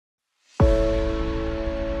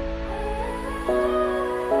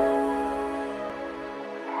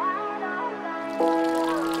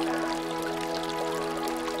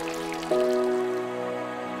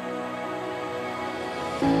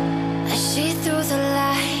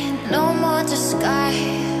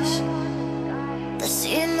skies. The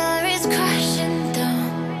scenery's crashing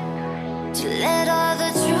down to let all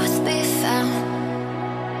the truth be found.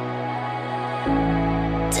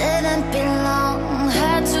 Didn't belong,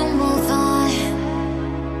 had to move on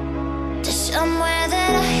to somewhere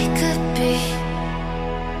that I could be.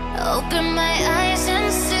 Open my eyes and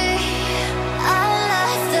see I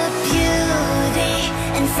love the beauty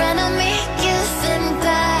in front of me, giving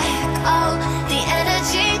back all the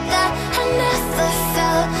energy that I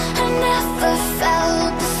never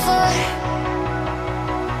felt before.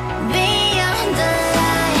 Beyond the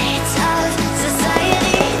lights of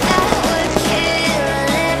society that would kill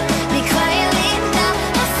it, me quietly now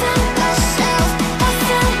I found myself out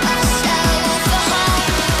of my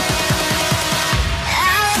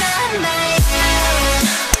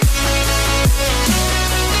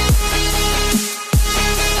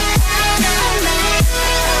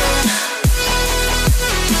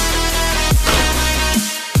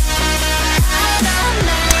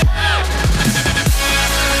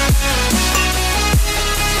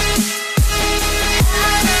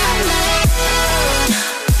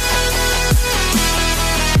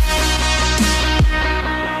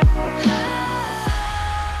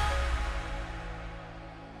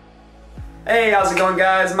Hey, how's it going,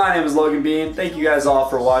 guys? My name is Logan Bean. Thank you guys all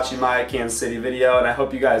for watching my Kansas City video, and I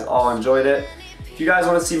hope you guys all enjoyed it. If you guys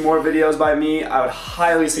want to see more videos by me, I would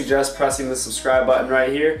highly suggest pressing the subscribe button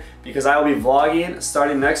right here, because I will be vlogging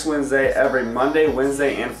starting next Wednesday every Monday,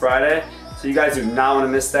 Wednesday, and Friday. So you guys do not want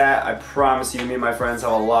to miss that. I promise you, me and my friends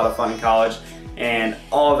have a lot of fun in college, and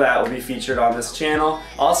all of that will be featured on this channel.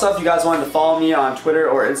 Also, if you guys wanted to follow me on Twitter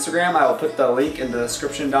or Instagram, I will put the link in the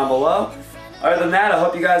description down below. Other than that, I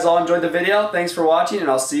hope you guys all enjoyed the video. Thanks for watching,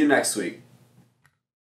 and I'll see you next week.